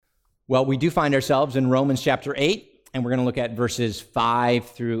Well, we do find ourselves in Romans chapter 8, and we're going to look at verses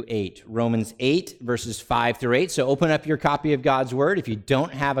 5 through 8. Romans 8, verses 5 through 8. So open up your copy of God's Word. If you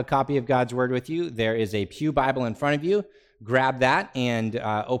don't have a copy of God's Word with you, there is a pew Bible in front of you. Grab that and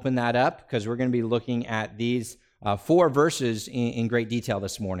open that up, because we're going to be looking at these 4 verses in great detail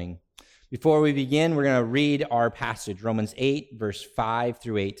this morning. Before we begin, we're going to read our passage, Romans 8, verse 5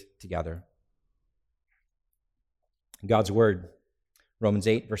 through 8 together. God's Word. Romans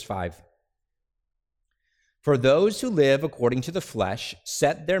 8, verse 5. For those who live according to the flesh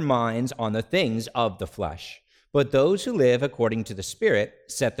set their minds on the things of the flesh, but those who live according to the Spirit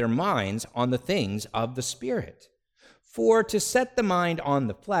set their minds on the things of the Spirit. For to set the mind on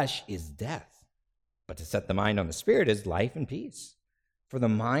the flesh is death, but to set the mind on the Spirit is life and peace. For the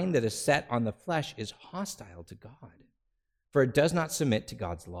mind that is set on the flesh is hostile to God, for it does not submit to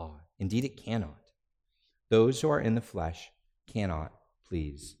God's law. Indeed, it cannot. Those who are in the flesh cannot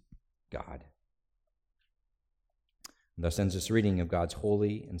please God. And thus ends this reading of God's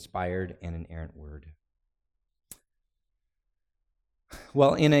holy, inspired, and inerrant word.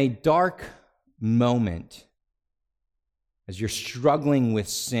 Well, in a dark moment, as you're struggling with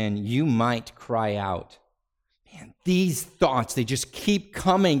sin, you might cry out, man, these thoughts, they just keep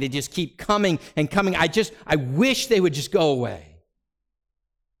coming. They just keep coming and coming. I wish they would just go away.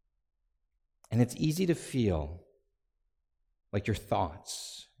 And it's easy to feel like your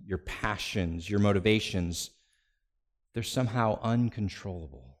thoughts, your passions, your motivations, they're somehow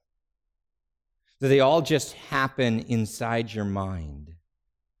uncontrollable. That they all just happen inside your mind,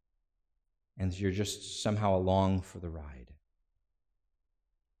 and you're just somehow along for the ride.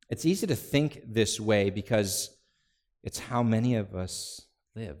 It's easy to think this way because it's how many of us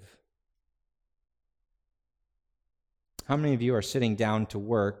live. How many of you are sitting down to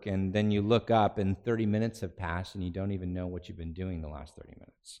work and then you look up and 30 minutes have passed and you don't even know what you've been doing the last 30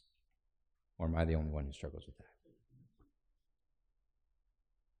 minutes? Or am I the only one who struggles with that?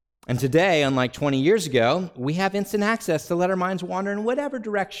 And today, unlike 20 years ago, we have instant access to let our minds wander in whatever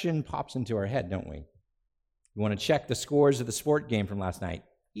direction pops into our head, don't we? You want to check the scores of the sport game from last night?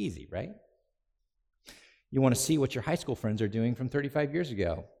 Easy, right? You want to see what your high school friends are doing from 35 years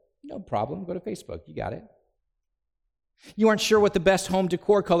ago? No problem. Go to Facebook. You got it. You aren't sure what the best home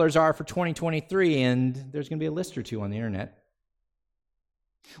decor colors are for 2023, and there's going to be a list or two on the internet.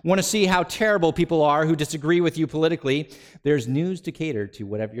 Want to see how terrible people are who disagree with you politically? There's news to cater to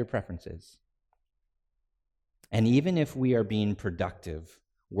whatever your preference is. And even if we are being productive,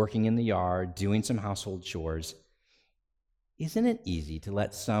 working in the yard, doing some household chores, isn't it easy to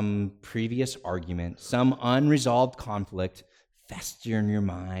let some previous argument, some unresolved conflict fester in your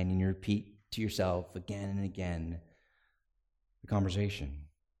mind and you repeat to yourself again and again the conversation?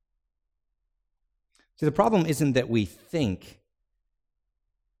 See, the problem isn't that we think,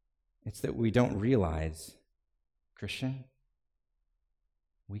 it's that we don't realize, Christian,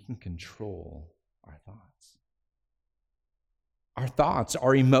 we can control our thoughts. Our thoughts,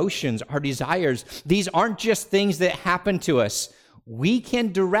 our emotions, our desires, these aren't just things that happen to us. We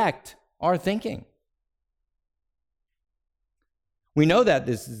can direct our thinking. We know that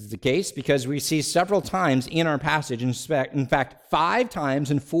this is the case because we see several times in our passage, in fact, 5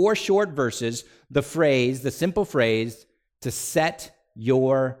 times in 4 short verses, the simple phrase, to set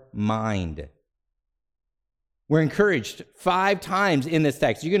your mind. We're encouraged 5 times in this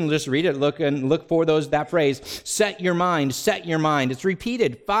text. You can just read it, look for that phrase, set your mind, set your mind. It's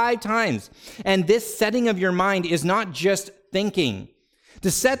repeated 5 times. And this setting of your mind is not just thinking. To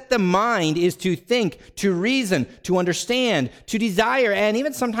set the mind is to think, to reason, to understand, to desire, and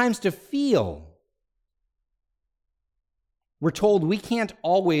even sometimes to feel. We're told we can't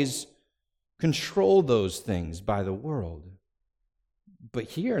always control those things by the world. But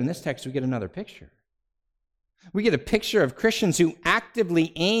here in this text, we get another picture. We get a picture of Christians who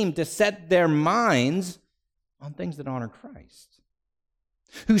actively aim to set their minds on things that honor Christ,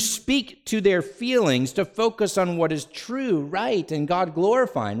 who speak to their feelings to focus on what is true, right, and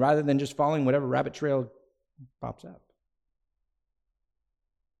God-glorifying, rather than just following whatever rabbit trail pops up.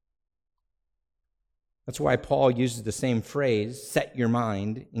 That's why Paul uses the same phrase, set your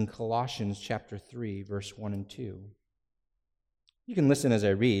mind, in Colossians chapter 3, verse 1 and 2. You can listen as I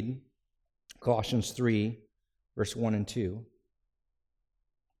read Colossians 3, verse 1 and 2.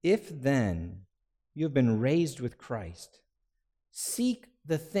 If then you have been raised with Christ, seek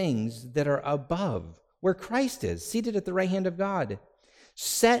the things that are above, where Christ is, seated at the right hand of God.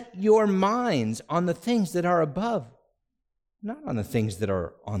 Set your minds on the things that are above, not on the things that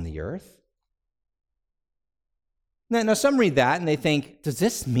are on the earth. Now, some read that and they think, does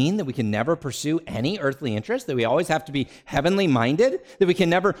this mean that we can never pursue any earthly interest? That we always have to be heavenly minded? That we can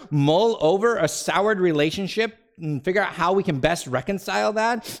never mull over a soured relationship and figure out how we can best reconcile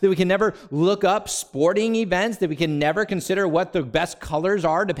that? That we can never look up sporting events? That we can never consider what the best colors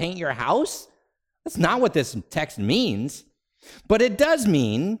are to paint your house? That's not what this text means. But it does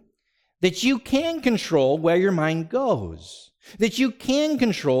mean that you can control where your mind goes, that you can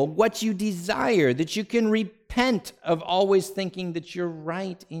control what you desire, that you can repent of always thinking that you're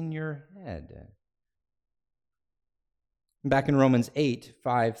right in your head. Back in Romans 8,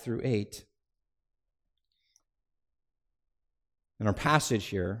 5 through 8, in our passage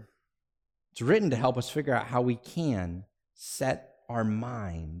here, it's written to help us figure out how we can set our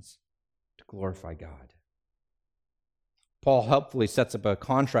minds to glorify God. Paul helpfully sets up a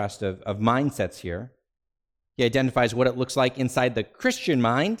contrast of mindsets here. He identifies what it looks like inside the Christian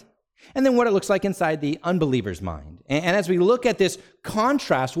mind and then what it looks like inside the unbeliever's mind. And as we look at this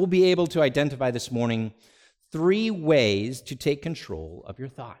contrast, we'll be able to identify this morning 3 ways to take control of your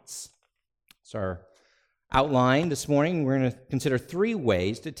thoughts. It's our outline this morning. We're going to consider 3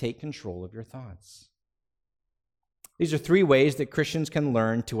 ways to take control of your thoughts. These are 3 ways that Christians can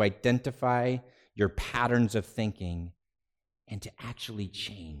learn to identify your patterns of thinking and to actually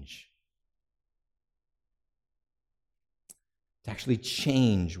change. To actually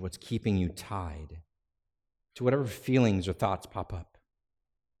change what's keeping you tied to whatever feelings or thoughts pop up.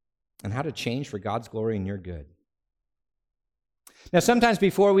 And how to change for God's glory and your good. Now, sometimes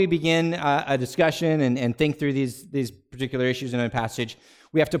before we begin a discussion and think through these particular issues in a passage,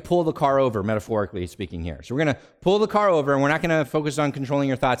 we have to pull the car over, metaphorically speaking here. So we're going to pull the car over, and we're not going to focus on controlling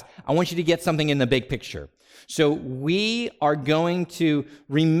your thoughts. I want you to get something in the big picture. So we are going to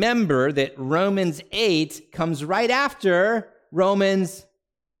remember that Romans 8 comes right after Romans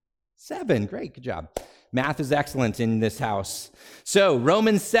 7. Great, good job. Math is excellent in this house. So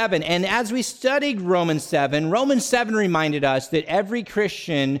Romans 7, and as we studied Romans 7 reminded us that every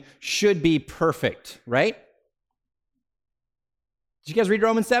Christian should be perfect, right? Did you guys read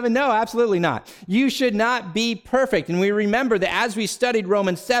Romans 7? No, absolutely not. You should not be perfect. And we remember that as we studied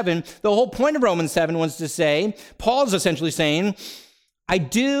Romans 7, the whole point of Romans 7 was to say, Paul's essentially saying, I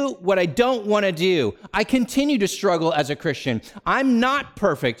do what I don't want to do. I continue to struggle as a Christian. I'm not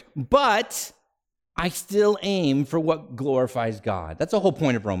perfect, but I still aim for what glorifies God. That's the whole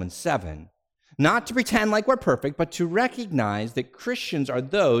point of Romans 7. Not to pretend like we're perfect, but to recognize that Christians are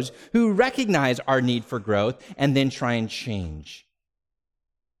those who recognize our need for growth and then try and change.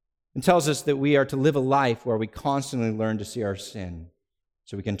 It tells us that we are to live a life where we constantly learn to see our sin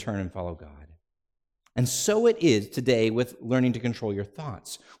so we can turn and follow God. And so it is today with learning to control your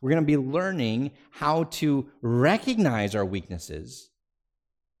thoughts. We're going to be learning how to recognize our weaknesses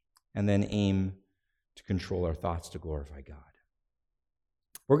and then aim to control our thoughts to glorify God.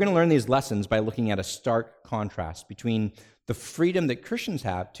 We're going to learn these lessons by looking at a stark contrast between the freedom that Christians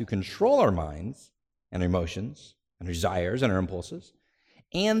have to control our minds and our emotions and our desires and our impulses,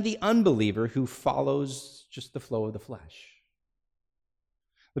 and the unbeliever who follows just the flow of the flesh.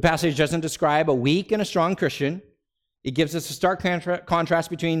 The passage doesn't describe a weak and a strong Christian. It gives us a stark contrast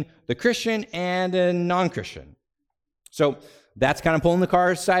between the Christian and a non-Christian. So that's kind of pulling the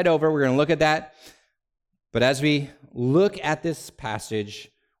car side over. We're going to look at that. But as we look at this passage,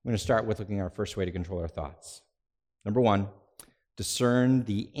 we're going to start with looking at our first way to control our thoughts. Number 1, discern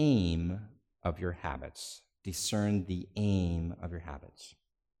the aim of your habits. Discern the aim of your habits.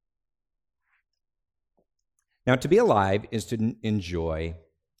 Now, to be alive is to enjoy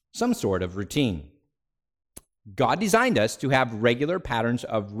some sort of routine. God designed us to have regular patterns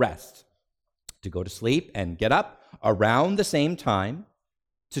of rest, to go to sleep and get up around the same time,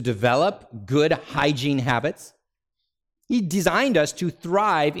 to develop good hygiene habits. He designed us to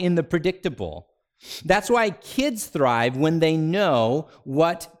thrive in the predictable. That's why kids thrive when they know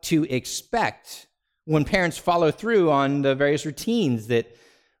what to expect, when parents follow through on the various routines that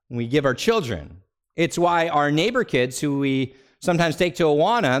we give our children. It's why our neighbor kids, who we sometimes take to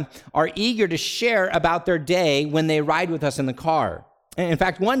Awana, are eager to share about their day when they ride with us in the car. In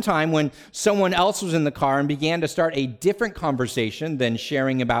fact, one time when someone else was in the car and began to start a different conversation than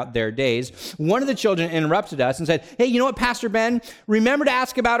sharing about their days, one of the children interrupted us and said, "Hey, you know what, Pastor Ben? Remember to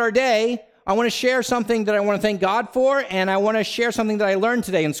ask about our day. I want to share something that I want to thank God for, and I want to share something that I learned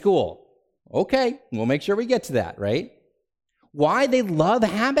today in school." Okay, we'll make sure we get to that, right? Why? They love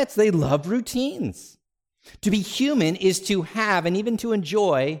habits. They love routines. To be human is to have and even to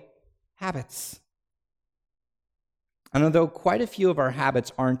enjoy habits. And although quite a few of our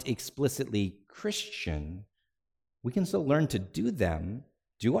habits aren't explicitly Christian, we can still learn to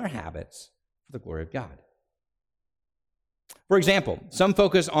do our habits, for the glory of God. For example, some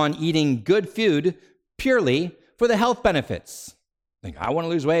focus on eating good food purely for the health benefits. Think, I want to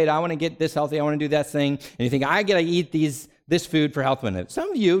lose weight, I want to get this healthy, I want to do that thing, and you think, I got to eat this food for health benefits.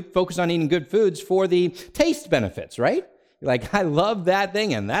 Some of you focus on eating good foods for the taste benefits, right? You're like, I love that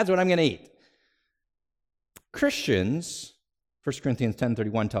thing, and that's what I'm going to eat. Christians, 1 Corinthians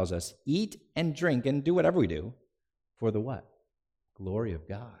 10:31 tells us, eat and drink and do whatever we do for the what? Glory of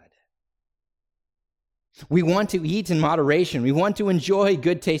God. We want to eat in moderation. We want to enjoy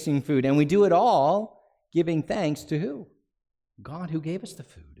good-tasting food, and we do it all giving thanks to who? God, who gave us the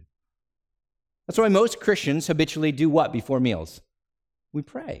food. That's why most Christians habitually do what before meals? We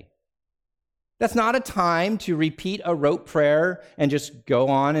pray. That's not a time to repeat a rote prayer and just go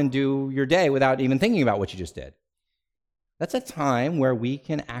on and do your day without even thinking about what you just did. That's a time where we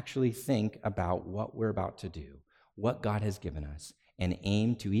can actually think about what we're about to do, what God has given us, and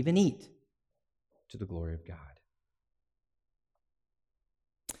aim to even eat to the glory of God.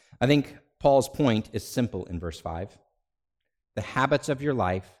 I think Paul's point is simple in verse 5. The habits of your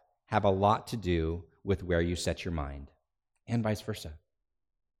life have a lot to do with where you set your mind, and vice versa.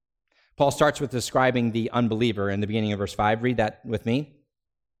 Paul starts with describing the unbeliever in the beginning of verse 5. Read that with me.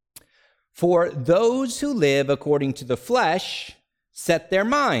 For those who live according to the flesh set their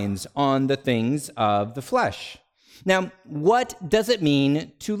minds on the things of the flesh. Now, what does it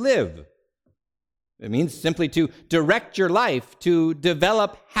mean to live? It means simply to direct your life, to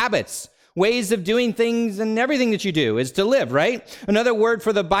develop habits, ways of doing things, and everything that you do is to live, right? Another word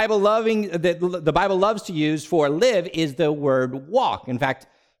for that the Bible loves to use for live is the word walk. In fact,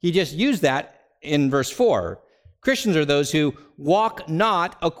 he just used that in verse 4. Christians are those who walk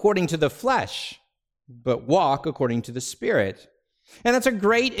not according to the flesh, but walk according to the Spirit. And that's a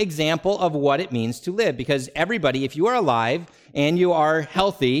great example of what it means to live, because everybody, if you are alive and you are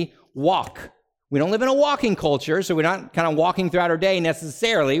healthy, walk. We don't live in a walking culture, so we're not kind of walking throughout our day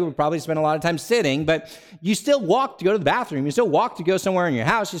necessarily. We probably spend a lot of time sitting, but you still walk to go to the bathroom. You still walk to go somewhere in your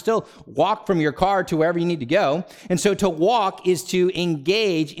house. You still walk from your car to wherever you need to go. And so to walk is to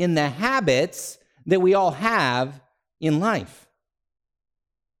engage in the habits that we all have in life.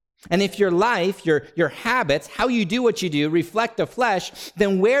 And if your life, your habits, how you do what you do, reflect the flesh,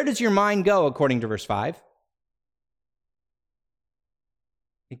 then where does your mind go according to verse 5?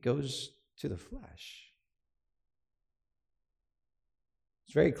 It goes to the flesh.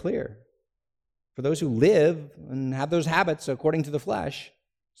 It's very clear. For those who live and have those habits according to the flesh,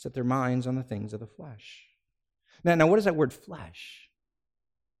 set their minds on the things of the flesh. Now what is that word flesh?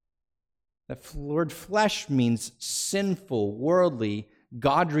 That word flesh means sinful, worldly,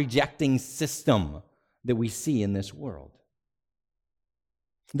 God-rejecting system that we see in this world.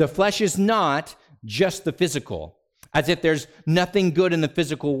 The flesh is not just the physical, as if there's nothing good in the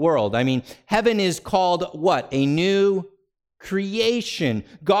physical world. I mean, heaven is called what? A new creation.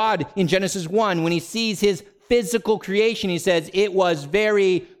 God, in Genesis 1, when he sees his physical creation, he says, it was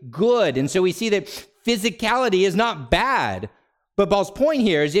very good. And so we see that physicality is not bad. But Paul's point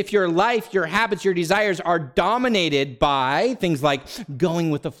here is if your life, your habits, your desires are dominated by things like going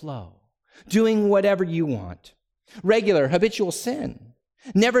with the flow, doing whatever you want, regular, habitual sin,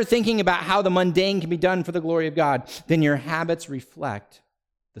 never thinking about how the mundane can be done for the glory of God, then your habits reflect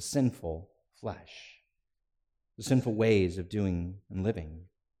the sinful flesh, the sinful ways of doing and living.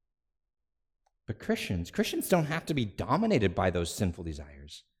 But Christians don't have to be dominated by those sinful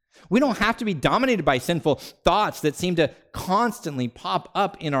desires. We don't have to be dominated by sinful thoughts that seem to constantly pop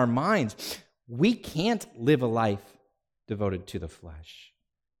up in our minds. We can't live a life devoted to the flesh.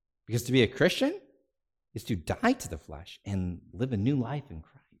 Because to be a Christian is to die to the flesh and live a new life in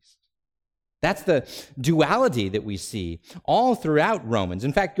Christ. That's the duality that we see all throughout Romans.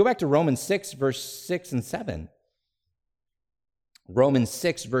 In fact, go back to Romans 6, verse 6 and 7. Romans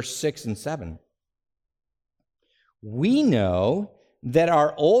 6, verse 6 and 7. We know that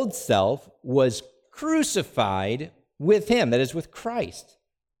our old self was crucified with him, that is, with Christ.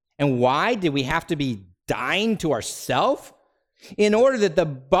 And why did we have to be dying to ourselves? In order that the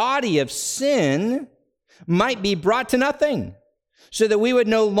body of sin might be brought to nothing, so that we would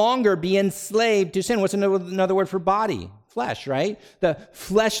no longer be enslaved to sin. What's another word for body? Flesh, right? The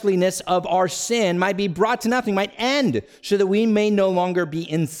fleshliness of our sin might be brought to nothing, might end, so that we may no longer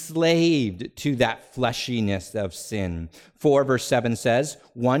be enslaved to that fleshiness of sin. For verse 7 says,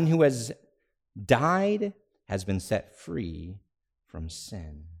 one who has died has been set free from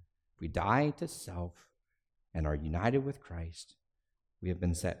sin. If we die to self and are united with Christ, we have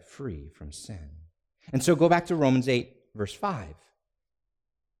been set free from sin. And so go back to Romans 8, verse 5. It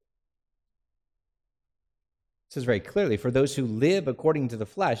says very clearly, for those who live according to the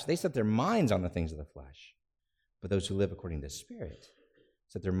flesh, they set their minds on the things of the flesh. but those who live according to the Spirit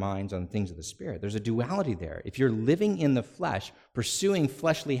set their minds on things of the Spirit. There's a duality there. If you're living in the flesh, pursuing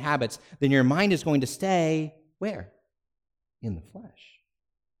fleshly habits, then your mind is going to stay where? In the flesh.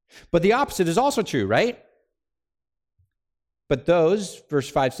 But the opposite is also true, right? But those, verse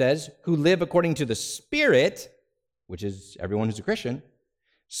 5 says, who live according to the Spirit, which is everyone who's a Christian,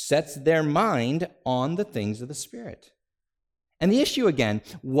 sets their mind on the things of the Spirit. And the issue again,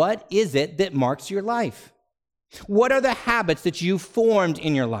 what is it that marks your life? What are the habits that you formed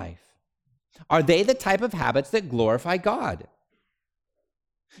in your life? Are they the type of habits that glorify God?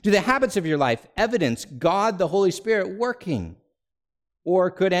 Do the habits of your life evidence God, the Holy Spirit, working? Or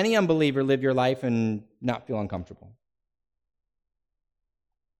could any unbeliever live your life and not feel uncomfortable?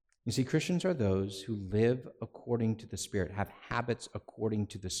 You see, Christians are those who live according to the Spirit, have habits according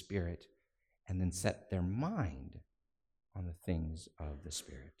to the Spirit, and then set their mind on the things of the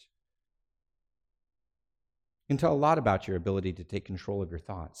Spirit. You can tell a lot about your ability to take control of your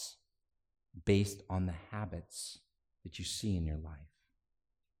thoughts based on the habits that you see in your life.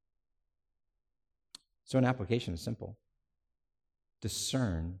 So an application is simple.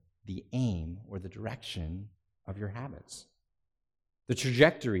 Discern the aim or the direction of your habits, the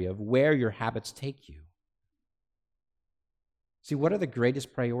trajectory of where your habits take you. See, what are the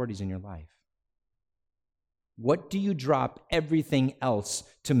greatest priorities in your life? What do you drop everything else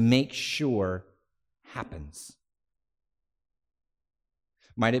to make sure happens?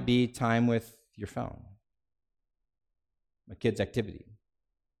 Might it be time with your phone, a kid's activity?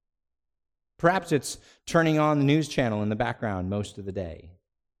 Perhaps it's turning on the news channel in the background most of the day.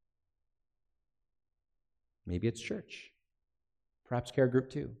 Maybe it's church. Perhaps care group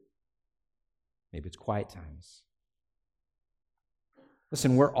too. Maybe it's quiet times.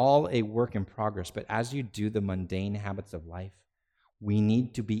 Listen, we're all a work in progress, but as you do the mundane habits of life, we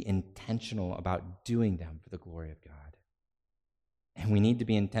need to be intentional about doing them for the glory of God. And we need to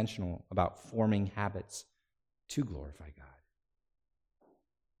be intentional about forming habits to glorify God.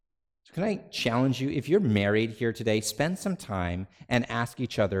 So can I challenge you, if you're married here today, spend some time and ask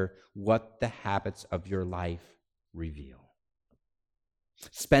each other what the habits of your life reveal.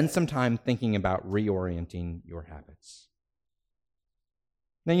 Spend some time thinking about reorienting your habits.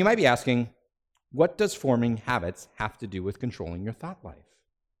 Now, you might be asking, what does forming habits have to do with controlling your thought life?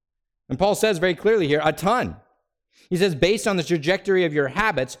 And Paul says very clearly here, a ton. He says, based on the trajectory of your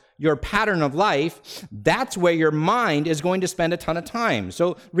habits, your pattern of life, that's where your mind is going to spend a ton of time.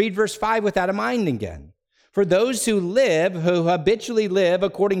 So read verse 5 with that in mind again. For those who habitually live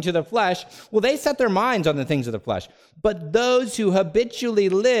according to the flesh, well, they set their minds on the things of the flesh. But those who habitually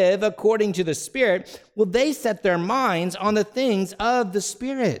live according to the Spirit, well, they set their minds on the things of the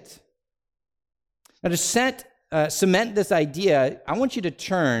Spirit. Now, to cement this idea, I want you to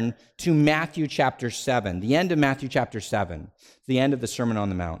turn to Matthew chapter 7, the end of Matthew chapter 7, the end of the Sermon on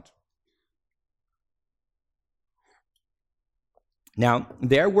the Mount. Now,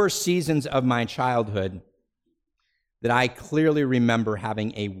 there were seasons of my childhood that I clearly remember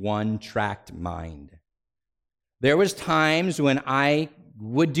having a one-tracked mind. There was times when I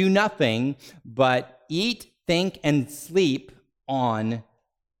would do nothing but eat, think, and sleep on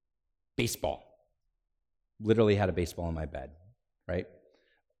baseball. Literally had a baseball in my bed, right?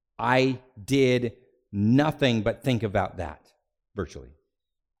 I did nothing but think about that, virtually.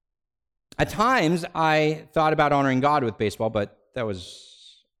 At times, I thought about honoring God with baseball, but that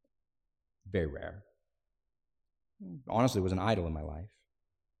was very rare. Honestly, it was an idol in my life.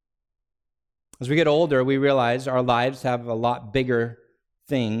 As we get older, we realize our lives have a lot bigger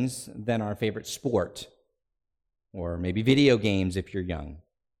things than our favorite sport, or maybe video games if you're young,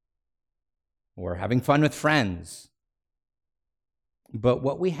 or having fun with friends. But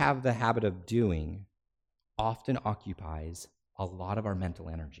what we have the habit of doing often occupies a lot of our mental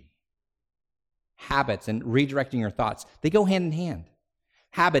energy. Habits and redirecting your thoughts, they go hand in hand.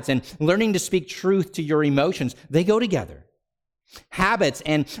 Habits and learning to speak truth to your emotions, they go together. Habits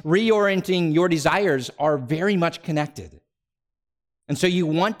and reorienting your desires are very much connected. And so you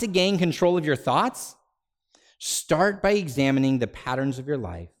want to gain control of your thoughts? Start by examining the patterns of your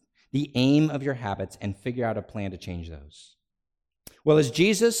life, the aim of your habits, and figure out a plan to change those. Well, as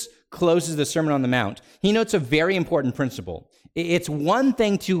Jesus closes the Sermon on the Mount, he notes a very important principle. It's one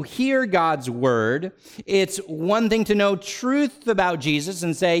thing to hear God's word. It's one thing to know truth about Jesus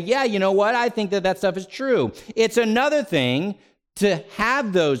and say, yeah, you know what? I think that stuff is true. It's another thing to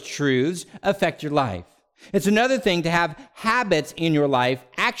have those truths affect your life. It's another thing to have habits in your life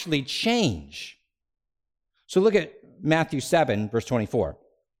actually change. So look at Matthew 7, verse 24.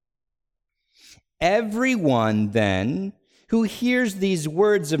 Everyone then who hears these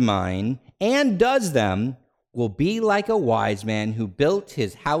words of mine and does them will be like a wise man who built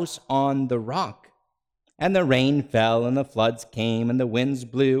his house on the rock. And the rain fell, and the floods came, and the winds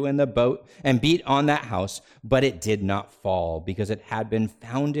blew, and the boat and beat on that house, but it did not fall, because it had been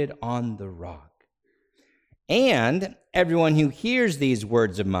founded on the rock. And everyone who hears these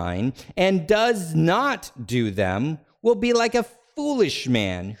words of mine and does not do them will be like a foolish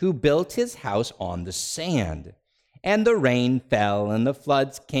man who built his house on the sand. And the rain fell, and the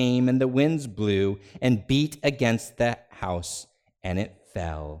floods came, and the winds blew and beat against that house, and it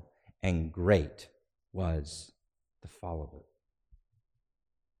fell, and great was the fall of it.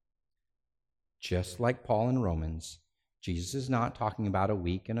 Just like Paul in Romans, Jesus is not talking about a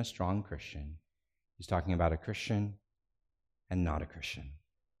weak and a strong Christian. He's talking about a Christian and not a Christian.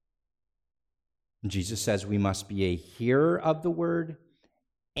 Jesus says we must be a hearer of the word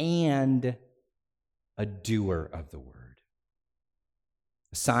and a doer of the word.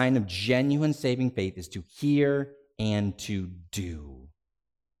 A sign of genuine saving faith is to hear and to do.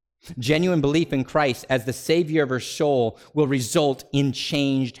 Genuine belief in Christ as the Savior of our soul will result in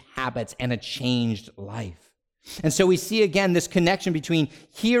changed habits and a changed life. And so we see again this connection between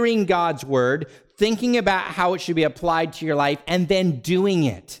hearing God's word, thinking about how it should be applied to your life, and then doing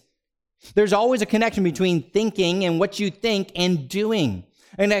it. There's always a connection between thinking and what you think and doing.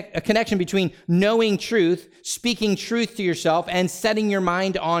 And a connection between knowing truth, speaking truth to yourself, and setting your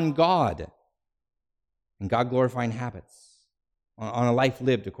mind on God. And God-glorifying habits on a life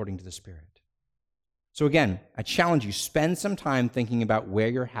lived according to the Spirit. So again, I challenge you, spend some time thinking about where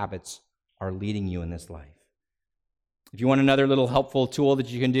your habits are leading you in this life. If you want another little helpful tool that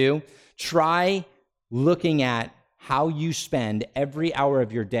you can do, try looking at how you spend every hour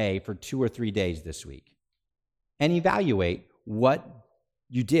of your day for 2 or 3 days this week. And evaluate what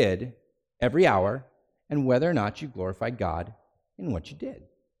you did every hour and whether or not you glorified God in what you did.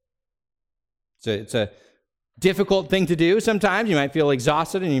 So it's a difficult thing to do. Sometimes you might feel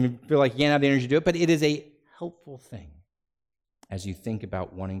exhausted and you feel like you can't have the energy to do it, but it is a helpful thing as you think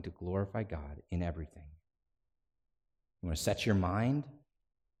about wanting to glorify God in everything. You want to set your mind?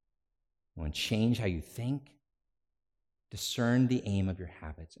 You want to change how you think? Discern the aim of your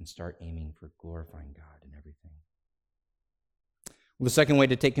habits and start aiming for glorifying God in everything. Well, the second way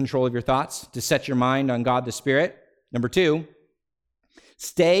to take control of your thoughts, to set your mind on God the Spirit. Number 2,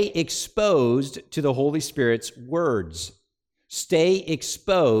 stay exposed to the Holy Spirit's words. Stay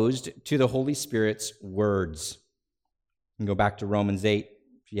exposed to the Holy Spirit's words. You can go back to Romans 8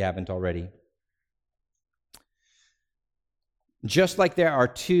 if you haven't already. Just like there are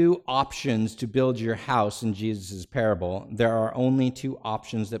 2 options to build your house in Jesus' parable, there are only 2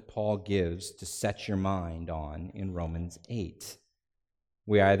 options that Paul gives to set your mind on in Romans 8.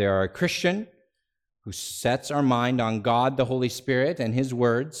 We either are a Christian who sets our mind on God, the Holy Spirit, and His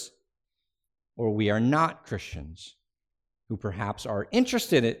words, or we are not Christians who perhaps are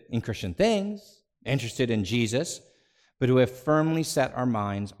interested in Christian things, interested in Jesus, but who have firmly set our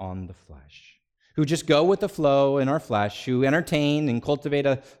minds on the flesh, who just go with the flow in our flesh, who entertain and cultivate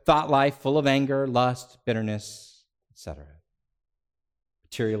a thought life full of anger, lust, bitterness, etc.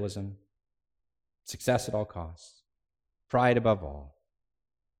 Materialism, success at all costs, pride above all.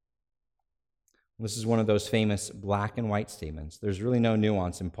 This is one of those famous black and white statements. There's really no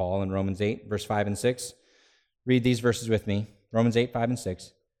nuance in Paul in Romans 8, verse 5 and 6. Read these verses with me. Romans 8, 5 and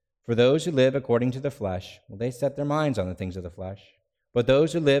 6. For those who live according to the flesh, well, they set their minds on the things of the flesh. But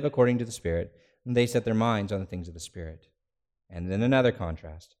those who live according to the Spirit, they set their minds on the things of the Spirit. And then another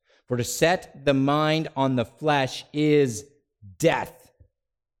contrast. For to set the mind on the flesh is death,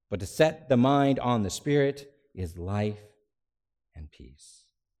 but to set the mind on the Spirit is life and peace.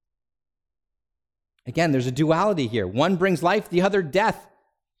 Again, there's a duality here. One brings life, the other death.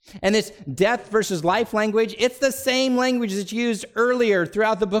 And this death versus life language, it's the same language that's used earlier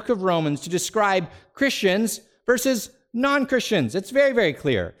throughout the book of Romans to describe Christians versus non-Christians. It's very, very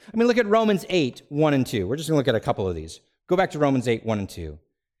clear. I mean, look at Romans 8, 1 and 2. We're just going to look at a couple of these. Go back to Romans 8, 1 and 2.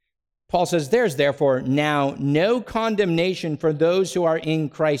 Paul says, there's therefore now no condemnation for those who are in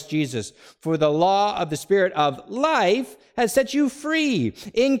Christ Jesus. For the law of the Spirit of life has set you free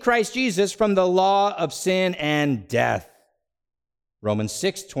in Christ Jesus from the law of sin and death. Romans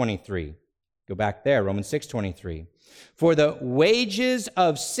 6:23. Go back there, Romans 6:23. For the wages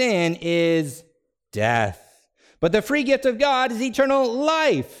of sin is death, but the free gift of God is eternal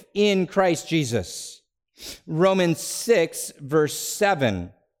life in Christ Jesus. Romans 6, verse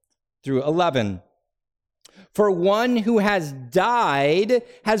 7 through 11. For one who has died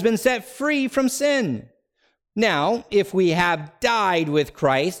has been set free from sin. Now, if we have died with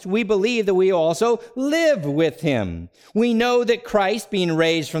Christ, we believe that we also live with him. We know that Christ, being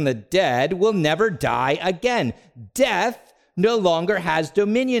raised from the dead, will never die again. Death no longer has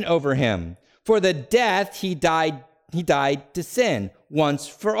dominion over him. For the death he died to sin once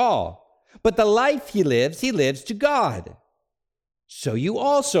for all. But the life he lives to God. So you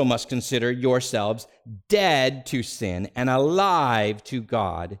also must consider yourselves dead to sin and alive to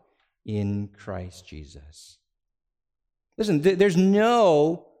God in Christ Jesus. Listen, there's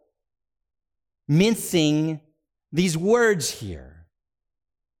no mincing these words here.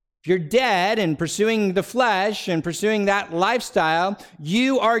 If you're dead and pursuing the flesh and pursuing that lifestyle,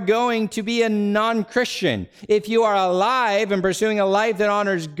 you are going to be a non-Christian. If you are alive and pursuing a life that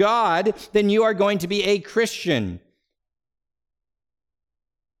honors God, then you are going to be a Christian.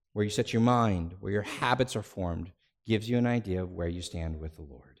 Where you set your mind, where your habits are formed, gives you an idea of where you stand with the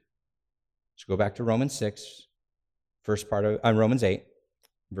Lord. So go back to Romans 6. First part of Romans 8,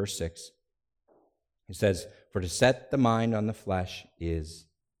 verse 6. It says, "For to set the mind on the flesh is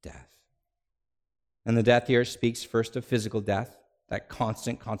death." And the death here speaks first of physical death, that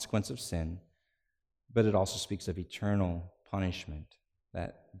constant consequence of sin, but it also speaks of eternal punishment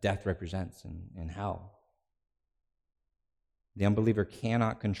that death represents in hell. The unbeliever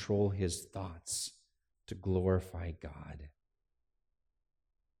cannot control his thoughts to glorify God.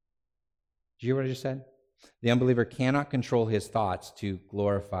 Did you hear what I just said? The unbeliever cannot control his thoughts to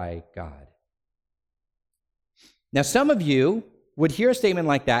glorify God. Now, some of you would hear a statement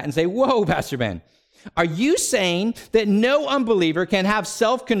like that and say, "Whoa, Pastor Ben, are you saying that no unbeliever can have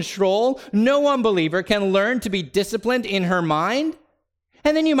self-control? No unbeliever can learn to be disciplined in her mind?"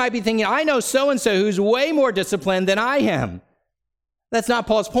 And then you might be thinking, "I know so-and-so who's way more disciplined than I am." That's not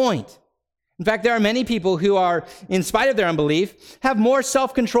Paul's point. In fact, there are many people who are, in spite of their unbelief, have more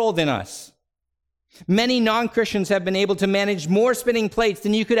self-control than us. Many non-Christians have been able to manage more spinning plates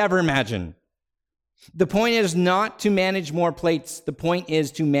than you could ever imagine. The point is not to manage more plates. The point is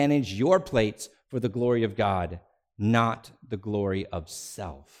to manage your plates for the glory of God, not the glory of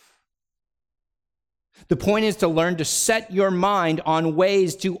self. The point is to learn to set your mind on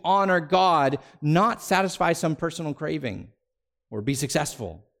ways to honor God, not satisfy some personal craving or be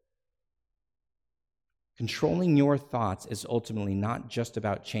successful. Controlling your thoughts is ultimately not just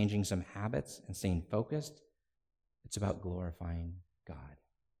about changing some habits and staying focused. It's about glorifying God.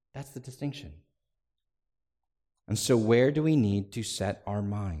 That's the distinction. And so where do we need to set our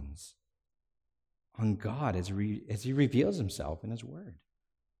minds? On God as he reveals himself in his word.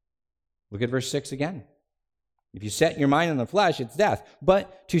 Look at verse 6 again. If you set your mind on the flesh, it's death.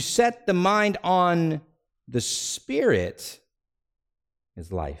 But to set the mind on the Spirit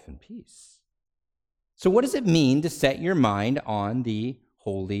is life and peace. So what does it mean to set your mind on the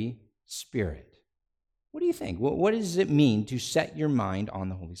Holy Spirit? What do you think? What does it mean to set your mind on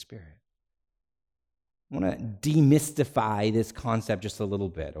the Holy Spirit? I want to demystify this concept just a little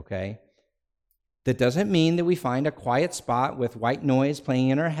bit, okay? That doesn't mean that we find a quiet spot with white noise playing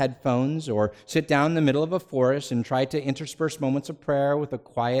in our headphones or sit down in the middle of a forest and try to intersperse moments of prayer with a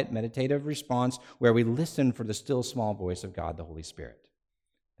quiet, meditative response where we listen for the still small voice of God, the Holy Spirit.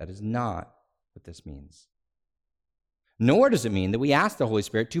 That is not what this means. Nor does it mean that we ask the Holy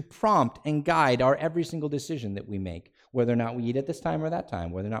Spirit to prompt and guide our every single decision that we make, whether or not we eat at this time or that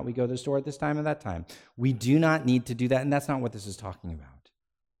time, whether or not we go to the store at this time or that time. We do not need to do that, and that's not what this is talking about.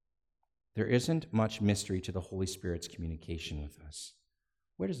 There isn't much mystery to the Holy Spirit's communication with us.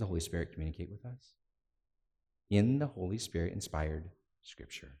 Where does the Holy Spirit communicate with us? In the Holy Spirit-inspired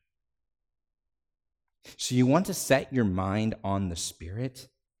Scripture. So you want to set your mind on the Spirit?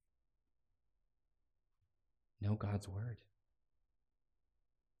 Know God's word.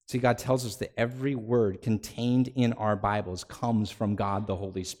 See, God tells us that every word contained in our Bibles comes from God, the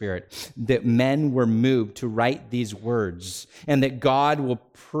Holy Spirit, that men were moved to write these words, and that God will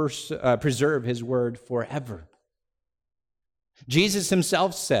preserve his word forever. Jesus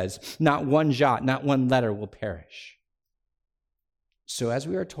himself says, not one jot, not one letter will perish. So as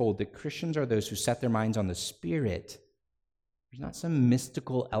we are told that Christians are those who set their minds on the Spirit, there's not some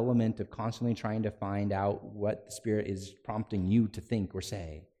mystical element of constantly trying to find out what the Spirit is prompting you to think or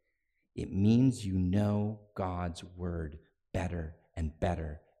say. It means you know God's word better and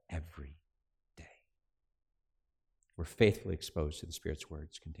better every day. We're faithfully exposed to the Spirit's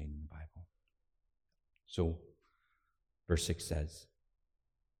words contained in the Bible. So, verse 6 says,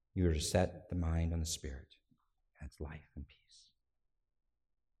 you are to set the mind on the Spirit. That's life and peace.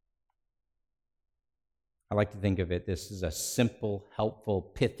 I like to think of it, this is a simple, helpful,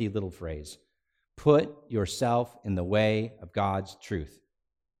 pithy little phrase. Put yourself in the way of God's truth.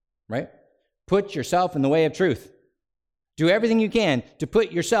 Right? Put yourself in the way of truth. Do everything you can to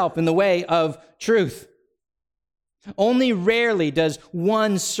put yourself in the way of truth. Only rarely does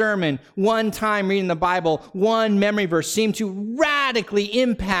one sermon, one time reading the Bible, one memory verse seem to radically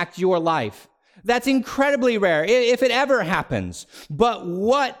impact your life. That's incredibly rare, if it ever happens. But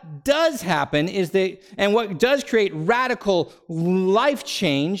what does happen is and what does create radical life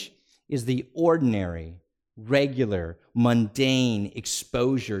change is the ordinary, regular, mundane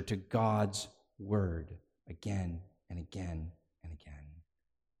exposure to God's word again and again and again.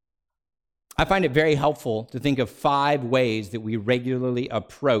 I find it very helpful to think of 5 ways that we regularly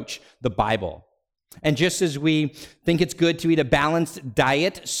approach the Bible. And just as we think it's good to eat a balanced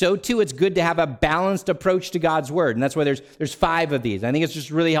diet, so too it's good to have a balanced approach to God's word. And that's why there's 5 of these. I think it's just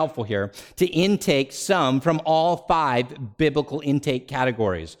really helpful here to intake some from all 5 biblical intake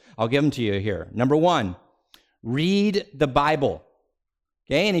categories. I'll give them to you here. Number 1, read the Bible.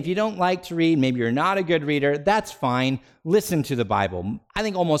 Okay, and if you don't like to read, maybe you're not a good reader, that's fine. Listen to the Bible. I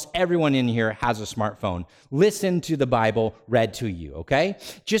think almost everyone in here has a smartphone. Listen to the Bible read to you, okay?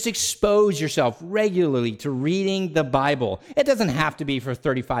 Just expose yourself regularly to reading the Bible. It doesn't have to be for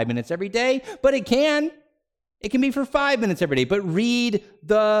 35 minutes every day, but it can. It can be for 5 minutes every day, but read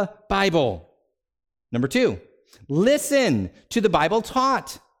the Bible. Number 2, listen to the Bible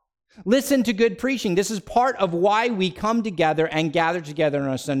taught. Listen to good preaching. This is part of why we come together and gather together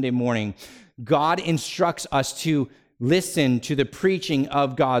on a Sunday morning. God instructs us to listen to the preaching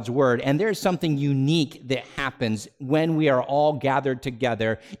of God's word. And there's something unique that happens when we are all gathered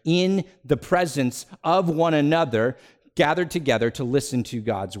together in the presence of one another, gathered together to listen to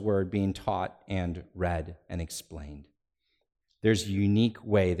God's word being taught and read and explained. There's a unique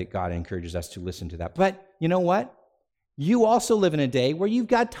way that God encourages us to listen to that. But you know what? You also live in a day where you've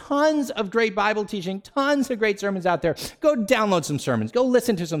got tons of great Bible teaching, tons of great sermons out there. Go download some sermons. Go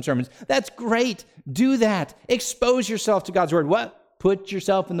listen to some sermons. That's great. Do that. Expose yourself to God's word. What? Put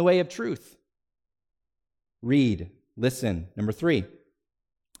yourself in the way of truth. Read. Listen. Number 3,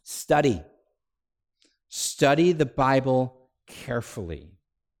 study. Study the Bible carefully.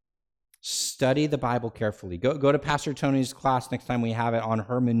 Study the Bible carefully. Go to Pastor Tony's class next time we have it on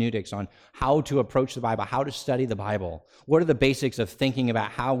hermeneutics, on how to approach the Bible, how to study the Bible. What are the basics of thinking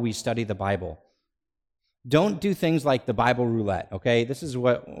about how we study the Bible? Don't do things like the Bible roulette, okay? This is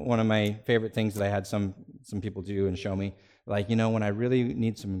one of my favorite things that I had some people do and show me. Like, when I really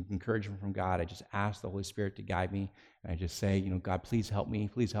need some encouragement from God, I just ask the Holy Spirit to guide me. And I just say, God, please help me,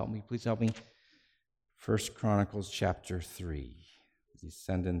 please help me, please help me. 1 Chronicles chapter 3.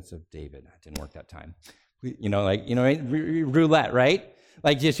 Descendants of David. It didn't work that time. Roulette, right?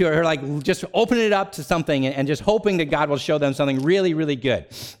 Just open it up to something and just hoping that God will show them something really, really good.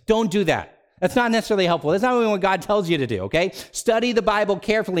 Don't do that. That's not necessarily helpful. That's not what God tells you to do, okay? Study the Bible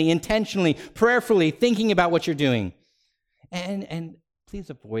carefully, intentionally, prayerfully, thinking about what you're doing. And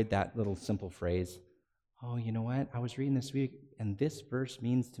please avoid that little simple phrase, oh, you know what? I was reading this week, and this verse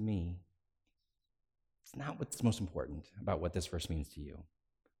means to me. It's not what's most important about what this verse means to you.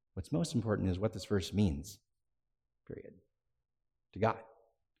 What's most important is what this verse means, period, to God.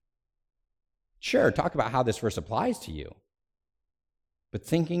 Sure, talk about how this verse applies to you. But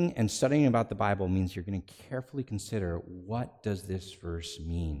thinking and studying about the Bible means you're going to carefully consider, what does this verse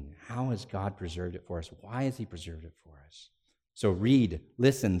mean? How has God preserved it for us? Why has he preserved it for us? So read,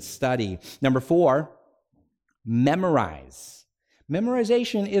 listen, study. Number 4, memorize.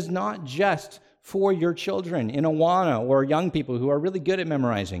 Memorization is not just for your children in Awana or young people who are really good at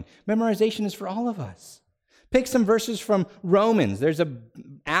memorizing. Memorization is for all of us. Pick some verses from Romans. There's an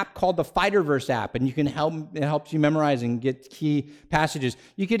app called the Fighter Verse app, and it helps you memorize and get key passages.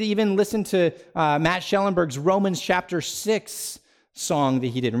 You could even listen to Matt Schellenberg's Romans chapter 6 song that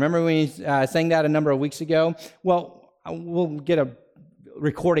he did. Remember when he sang that a number of weeks ago? Well, we'll get a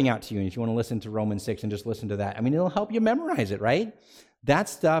recording out to you if you want to listen to Romans 6 and just listen to that. It'll help you memorize it, right? That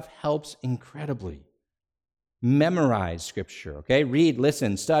stuff helps incredibly. Memorize Scripture, okay? Read,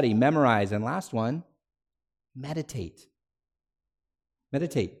 listen, study, memorize. And last one, meditate.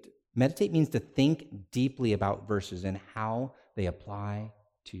 Meditate. Meditate means to think deeply about verses and how they apply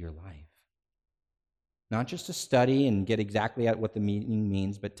to your life. Not just to study and get exactly at what the meaning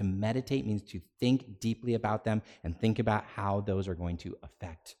means, but to meditate means to think deeply about them and think about how those are going to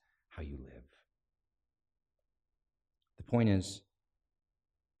affect how you live. The point is,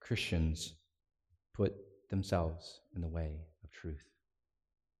 Christians put themselves in the way of truth.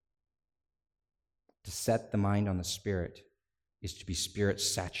 To set the mind on the Spirit is to be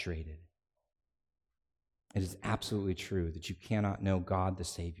Spirit-saturated. It is absolutely true that you cannot know God the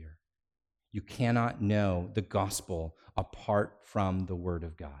Savior. You cannot know the gospel apart from the Word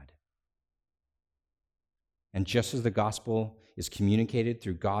of God. And just as the gospel is communicated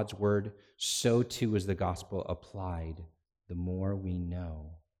through God's word, so too is the gospel applied the more we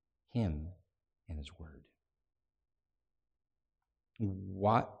know him and his word.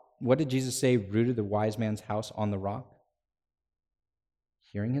 What did Jesus say rooted the wise man's house on the rock?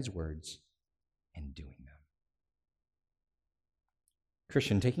 Hearing his words and doing them.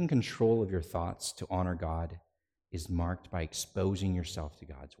 Christian, taking control of your thoughts to honor God is marked by exposing yourself to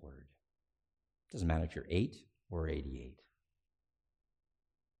God's word. It doesn't matter if you're 8 or 88.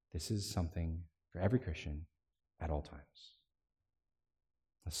 This is something for every Christian at all times.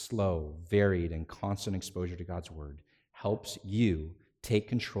 A slow, varied, and constant exposure to God's word helps you take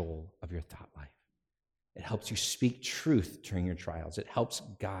control of your thought life. It helps you speak truth during your trials. It helps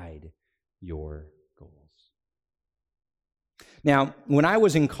guide your goals. Now, when I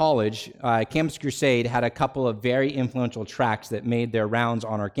was in college, Campus Crusade had a couple of very influential tracts that made their rounds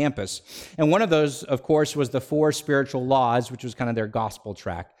on our campus. And one of those, of course, was the 4 Spiritual Laws, which was kind of their gospel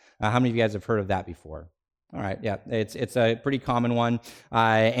tract. How many of you guys have heard of that before? All right, yeah, it's a pretty common one,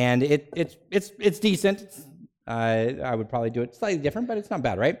 and it's decent. I would probably do it slightly different, but it's not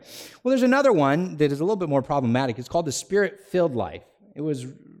bad, right? Well, there's another one that is a little bit more problematic. It's called the Spirit-Filled Life. It was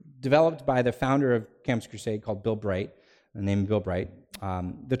developed by the founder of Campus Crusade called Bill Bright, named Bill Bright.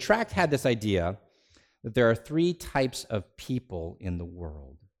 The tract had this idea that there are 3 types of people in the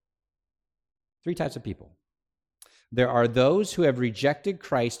world. 3 types of people. There are those who have rejected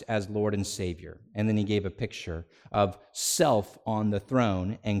Christ as Lord and Savior. And then he gave a picture of self on the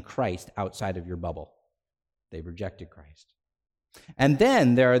throne and Christ outside of your bubble. They've rejected Christ. And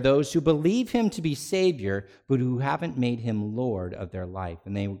then there are those who believe him to be Savior, but who haven't made him Lord of their life.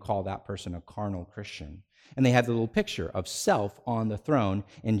 And they would call that person a carnal Christian. And they had the little picture of self on the throne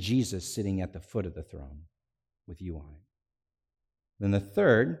and Jesus sitting at the foot of the throne with you on it. Then the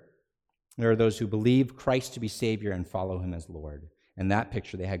third, there are those who believe Christ to be Savior and follow him as Lord. In that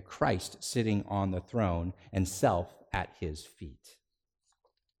picture, they had Christ sitting on the throne and self at his feet.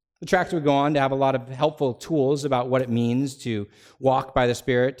 The tract would go on to have a lot of helpful tools about what it means to walk by the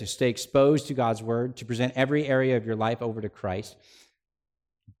Spirit, to stay exposed to God's word, to present every area of your life over to Christ.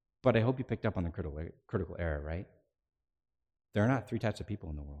 But I hope you picked up on the critical error, right? There are not 3 types of people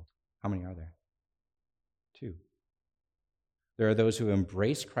in the world. How many are there? 2. There are those who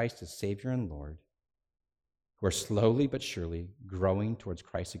embrace Christ as Savior and Lord, who are slowly but surely growing towards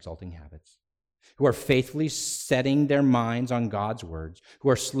Christ's exalting habits, who are faithfully setting their minds on God's words, who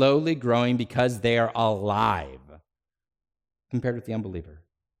are slowly growing because they are alive, compared with the unbeliever,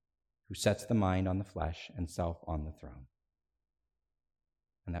 who sets the mind on the flesh and self on the throne.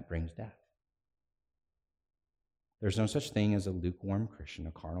 And that brings death. There's no such thing as a lukewarm Christian,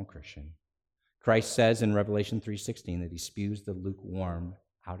 a carnal Christian. Christ says in Revelation 3:16 that he spews the lukewarm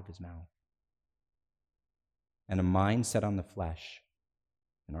out of his mouth. And a mind set on the flesh,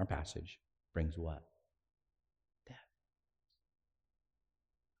 in our passage, brings what? Death.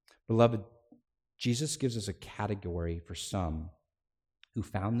 Beloved, Jesus gives us a category for some who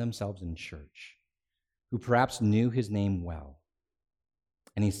found themselves in church, who perhaps knew his name well.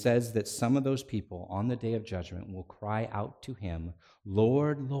 And he says that some of those people on the day of judgment will cry out to him,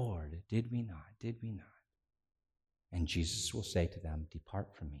 Lord, Lord, did we not? Did we not? And Jesus will say to them,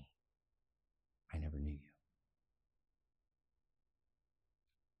 depart from me. I never knew you.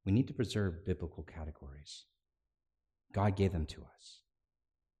 We need to preserve biblical categories. God gave them to us.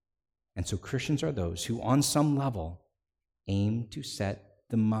 And so Christians are those who, on some level, aim to set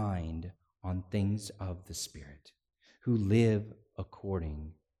the mind on things of the Spirit, who live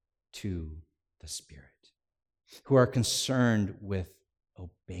according to the Spirit, who are concerned with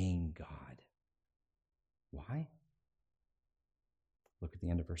obeying God. Why? Look at the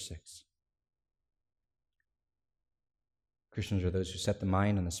end of verse 6. Christians are those who set the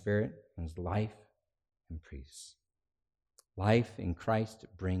mind on the Spirit and his life and peace. Life in Christ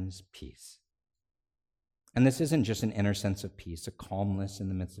brings peace. And this isn't just an inner sense of peace, a calmness in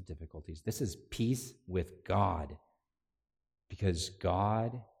the midst of difficulties. This is peace with God, because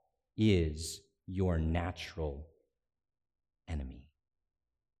God is your natural enemy.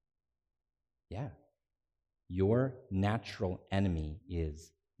 Yeah. Your natural enemy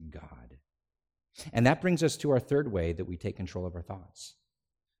is God. And that brings us to our third way that we take control of our thoughts.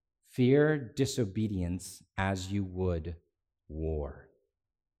 Fear disobedience as you would war.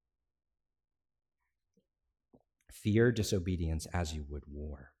 Fear disobedience as you would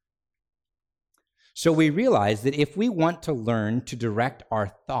war. So we realize that if we want to learn to direct our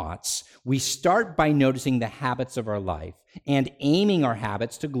thoughts, we start by noticing the habits of our life and aiming our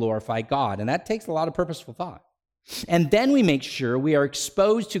habits to glorify God. And that takes a lot of purposeful thought. And then we make sure we are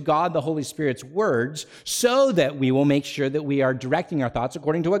exposed to God the Holy Spirit's words so that we will make sure that we are directing our thoughts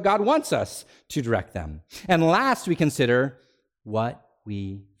according to what God wants us to direct them. And last, we consider what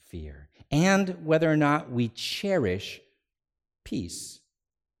we fear and whether or not we cherish peace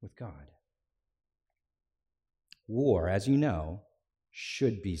with God. War, as you know,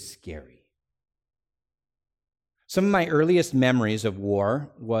 should be scary. Some of my earliest memories of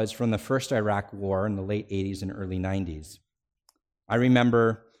war was from the first Iraq War in the late 80s and early 90s. I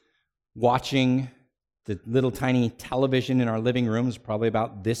remember watching the little tiny television in our living rooms, probably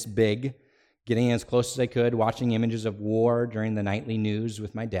about this big, getting as close as I could, watching images of war during the nightly news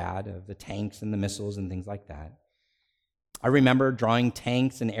with my dad, of the tanks and the missiles and things like that. I remember drawing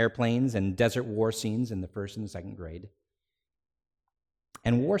tanks and airplanes and desert war scenes in the first and second grade.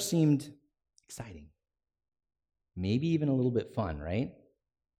 And war seemed exciting. Maybe even a little bit fun, right?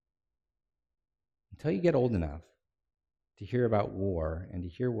 Until you get old enough to hear about war and to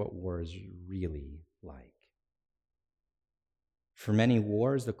hear what war is really like. For many,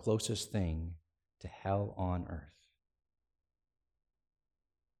 war is the closest thing to hell on earth.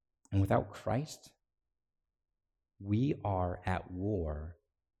 And without Christ, we are at war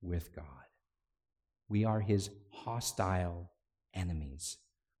with God. We are his hostile enemies,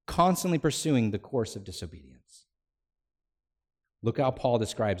 constantly pursuing the course of disobedience. Look how Paul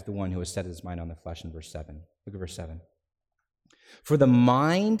describes the one who has set his mind on the flesh in verse 7. Look at verse 7. For the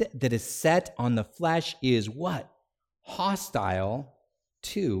mind that is set on the flesh is what? Hostile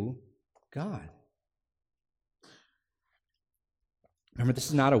to God. Remember, this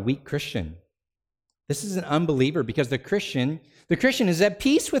is not a weak Christian. This is an unbeliever because the Christian is at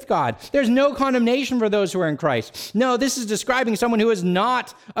peace with God. There's no condemnation for those who are in Christ. No, this is describing someone who is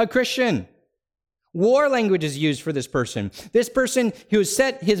not a Christian. War language is used for this person. This person who has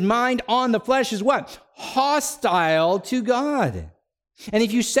set his mind on the flesh is what? Hostile to God. And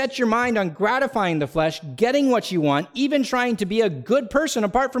if you set your mind on gratifying the flesh, getting what you want, even trying to be a good person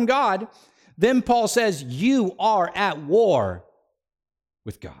apart from God, then Paul says you are at war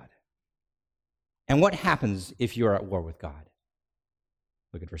with God. And what happens if you are at war with God?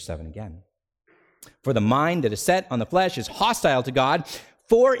 Look at verse 7 again. For the mind that is set on the flesh is hostile to God,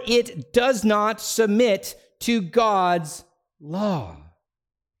 for it does not submit to God's law.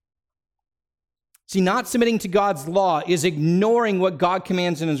 See, not submitting to God's law is ignoring what God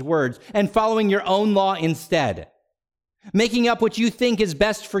commands in his words and following your own law instead, making up what you think is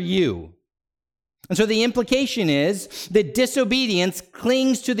best for you. And so the implication is that disobedience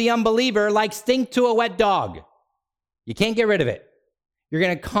clings to the unbeliever like stink to a wet dog. You can't get rid of it. You're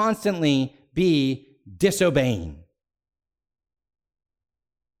going to constantly be disobeying.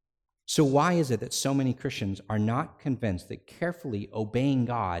 So why is it that so many Christians are not convinced that carefully obeying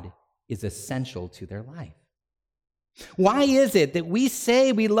God is essential to their life? Why is it that we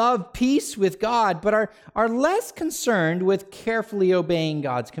say we love peace with God, but are less concerned with carefully obeying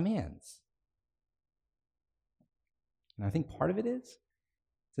God's commands? And I think part of it is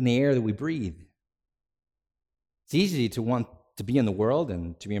it's in the air that we breathe. It's easy to want to be in the world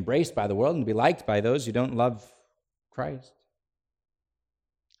and to be embraced by the world and to be liked by those who don't love Christ.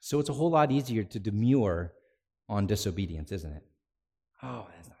 So it's a whole lot easier to demur on disobedience, isn't it? Oh,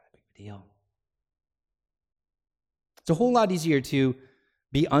 that's not a big deal. It's a whole lot easier to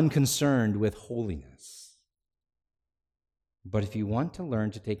be unconcerned with holiness. But if you want to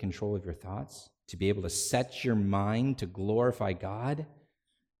learn to take control of your thoughts, to be able to set your mind to glorify God,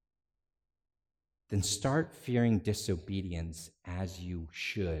 then start fearing disobedience as you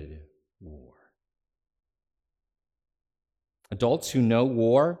should war. Adults who know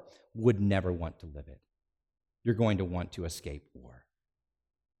war would never want to live it. You're going to want to escape war.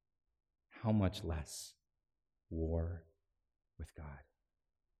 How much less war with God?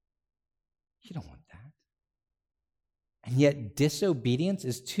 You don't want that. And yet disobedience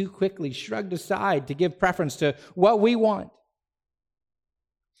is too quickly shrugged aside to give preference to what we want.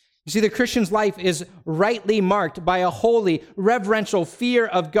 You see, the Christian's life is rightly marked by a holy, reverential fear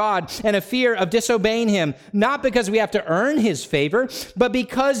of God and a fear of disobeying him, not because we have to earn his favor, but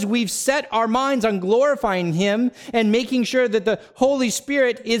because we've set our minds on glorifying him and making sure that the Holy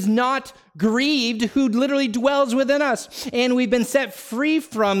Spirit is not grieved, who literally dwells within us. And we've been set free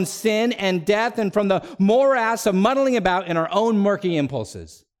from sin and death and from the morass of muddling about in our own murky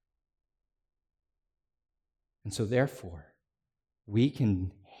impulses. And so therefore, we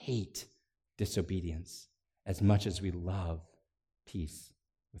can hate disobedience as much as we love peace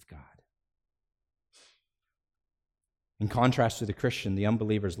with God. In contrast to the Christian, the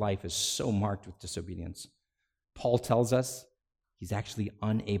unbeliever's life is so marked with disobedience. Paul tells us he's actually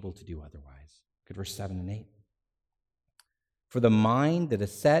unable to do otherwise. Look at verse 7 and 8. For the mind that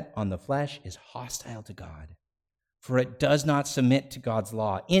is set on the flesh is hostile to God, for it does not submit to God's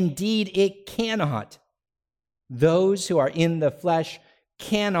law. Indeed, it cannot. Those who are in the flesh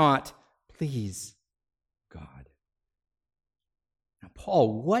cannot please God. Now,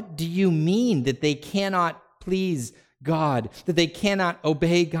 Paul, what do you mean that they cannot please God, that they cannot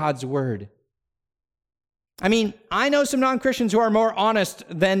obey God's word? I mean, I know some non-Christians who are more honest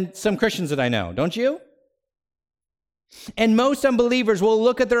than some Christians that I know, don't you? And most unbelievers will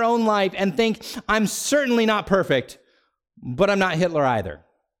look at their own life and think, I'm certainly not perfect, but I'm not Hitler either.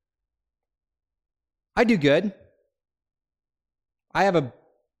 I do good. I have a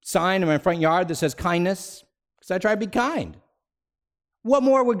sign in my front yard that says kindness because I try to be kind. What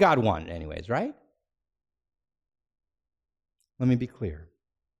more would God want anyways, right? Let me be clear.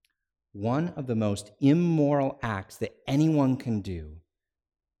 One of the most immoral acts that anyone can do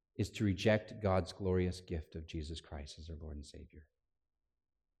is to reject God's glorious gift of Jesus Christ as our Lord and Savior.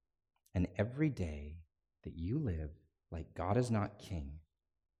 And every day that you live like God is not king,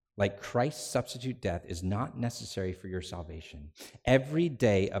 like Christ's substitute death is not necessary for your salvation, every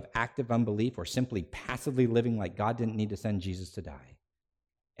day of active unbelief or simply passively living like God didn't need to send Jesus to die,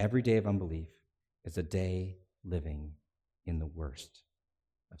 every day of unbelief is a day living in the worst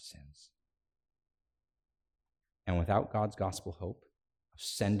of sins. And without God's gospel hope of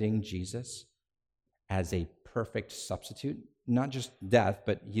sending Jesus as a perfect substitute, not just death,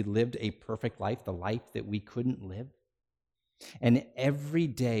 but he lived a perfect life, the life that we couldn't live. And every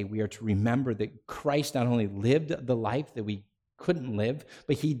day we are to remember that Christ not only lived the life that we couldn't live,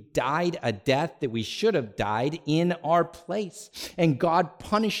 but he died a death that we should have died in our place. And God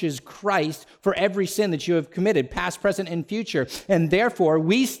punishes Christ for every sin that you have committed, past, present, and future. And therefore,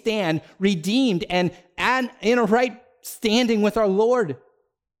 we stand redeemed and in a right standing with our Lord.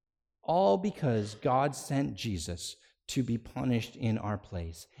 All because God sent Jesus to be punished in our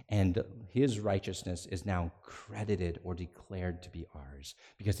place. And his righteousness is now credited or declared to be ours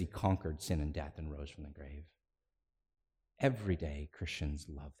because he conquered sin and death and rose from the grave. Every day, Christians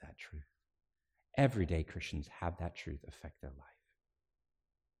love that truth. Every day, Christians have that truth affect their life.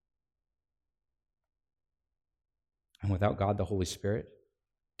 And without God, the Holy Spirit,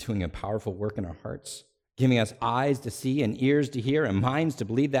 doing a powerful work in our hearts, giving us eyes to see and ears to hear and minds to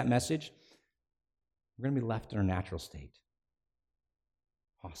believe that message, we're going to be left in our natural state,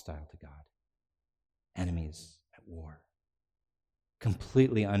 hostile to God, enemies at war,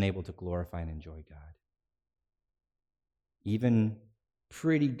 completely unable to glorify and enjoy God. Even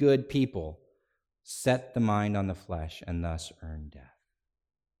pretty good people set the mind on the flesh and thus earn death.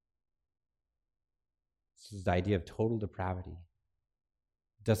 This is the idea of total depravity.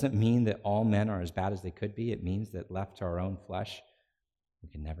 It doesn't mean that all men are as bad as they could be. It means that left to our own flesh, we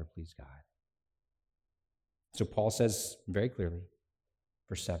can never please God. So Paul says very clearly,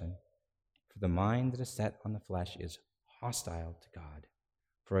 verse 7, for the mind that is set on the flesh is hostile to God,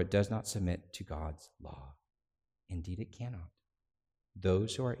 for it does not submit to God's law. Indeed, it cannot.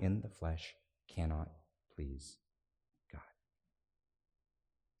 Those who are in the flesh cannot please God.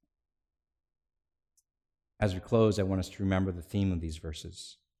 As we close, I want us to remember the theme of these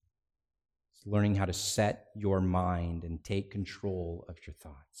verses. It's learning how to set your mind and take control of your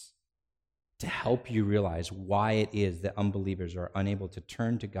thoughts to help you realize why it is that unbelievers are unable to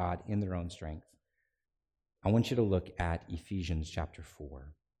turn to God in their own strength. I want you to look at Ephesians chapter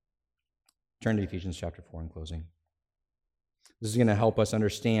 4. Turn to Ephesians chapter 4 in closing. This is going to help us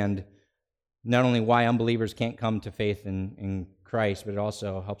understand not only why unbelievers can't come to faith in Christ, but it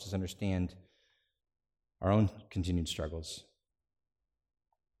also helps us understand our own continued struggles.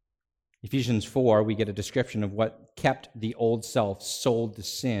 Ephesians 4, we get a description of what kept the old self sold to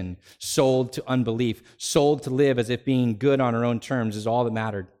sin, sold to unbelief, sold to live as if being good on our own terms is all that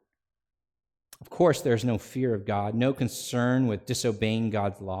mattered. Of course, there's no fear of God, no concern with disobeying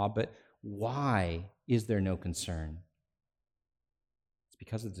God's law, but why is there no concern?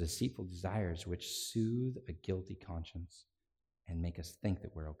 Because of the deceitful desires which soothe a guilty conscience and make us think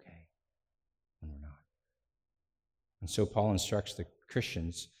that we're okay when we're not. And so Paul instructs the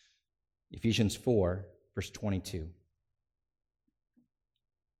Christians, Ephesians 4, verse 22.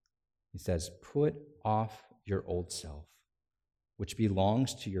 He says, put off your old self, which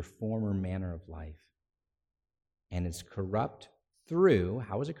belongs to your former manner of life, and is corrupt through,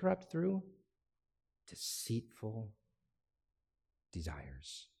 how is it corrupt through? Deceitful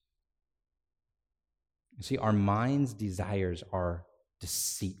desires. You see, our mind's desires are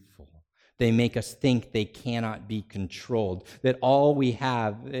deceitful. They make us think they cannot be controlled, that all we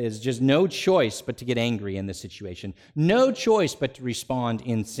have is just no choice but to get angry in this situation, no choice but to respond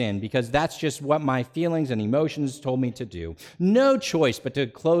in sin, because that's just what my feelings and emotions told me to do. No choice but to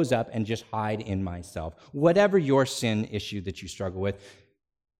close up and just hide in myself. Whatever your sin issue that you struggle with,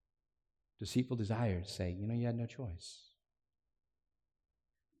 deceitful desires say, you had no choice.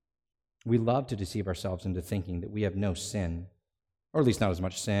 We love to deceive ourselves into thinking that we have no sin, or at least not as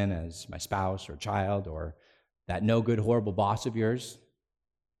much sin as my spouse or child or that no good, horrible boss of yours.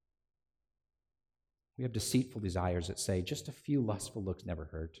 We have deceitful desires that say just a few lustful looks never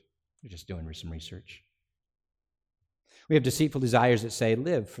hurt. You're just doing some research. We have deceitful desires that say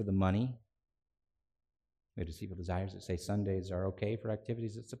live for the money. We have deceitful desires that say Sundays are okay for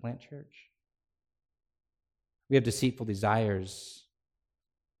activities that supplant church. We have deceitful desires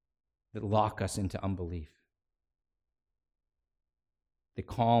that lock us into unbelief. They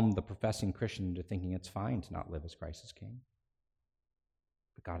calm the professing Christian into thinking it's fine to not live as Christ is king.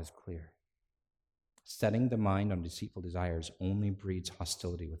 But God is clear. Setting the mind on deceitful desires only breeds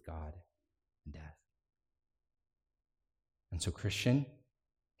hostility with God and death. And so, Christian,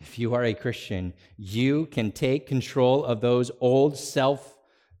 if you are a Christian, you can take control of those old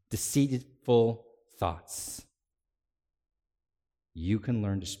self-deceitful thoughts. You can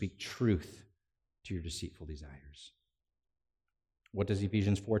learn to speak truth to your deceitful desires. What does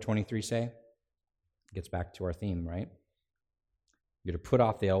Ephesians 4:23 say? It gets back to our theme, right? You're to put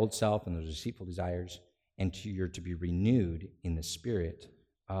off the old self and those deceitful desires, and you're to be renewed in the spirit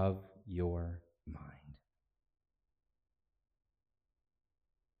of your mind.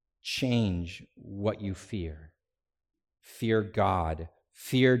 Change what you fear. Fear God.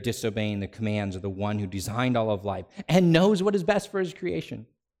 Fear disobeying the commands of the one who designed all of life and knows what is best for his creation.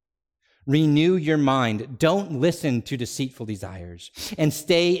 Renew your mind. Don't listen to deceitful desires, and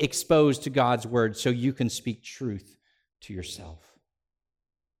stay exposed to God's word so you can speak truth to yourself.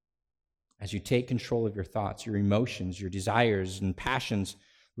 As you take control of your thoughts, your emotions, your desires, and passions,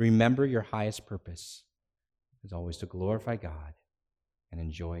 remember your highest purpose is always to glorify God and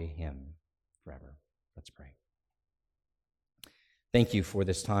enjoy him forever. Let's pray. Thank you for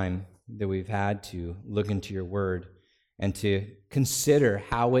this time that we've had to look into your word and to consider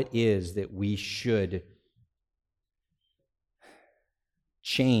how it is that we should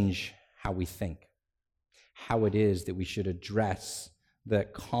change how we think, how it is that we should address the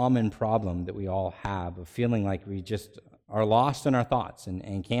common problem that we all have of feeling like we just are lost in our thoughts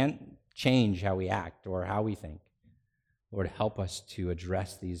and can't change how we act or how we think. Lord, help us to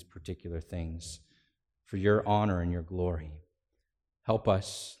address these particular things for your honor and your glory. Help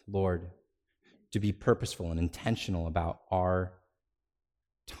us, Lord, to be purposeful and intentional about our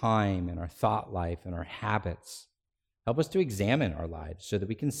time and our thought life and our habits. Help us to examine our lives so that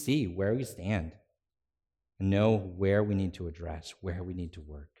we can see where we stand and know where we need to address, where we need to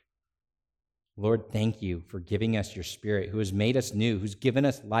work. Lord, thank you for giving us your Spirit, who has made us new, who's given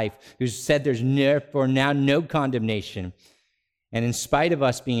us life, who's said there's therefore now no condemnation. And in spite of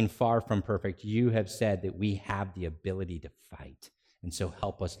us being far from perfect, you have said that we have the ability to fight. And so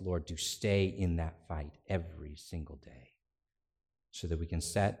help us, Lord, to stay in that fight every single day so that we can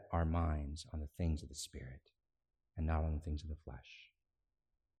set our minds on the things of the Spirit and not on the things of the flesh.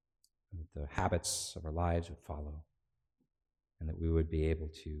 And that the habits of our lives would follow and that we would be able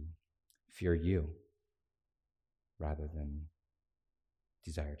to fear you rather than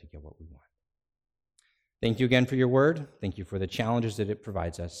desire to get what we want. Thank you again for your word. Thank you for the challenges that it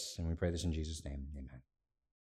provides us. And we pray this in Jesus' name. Amen.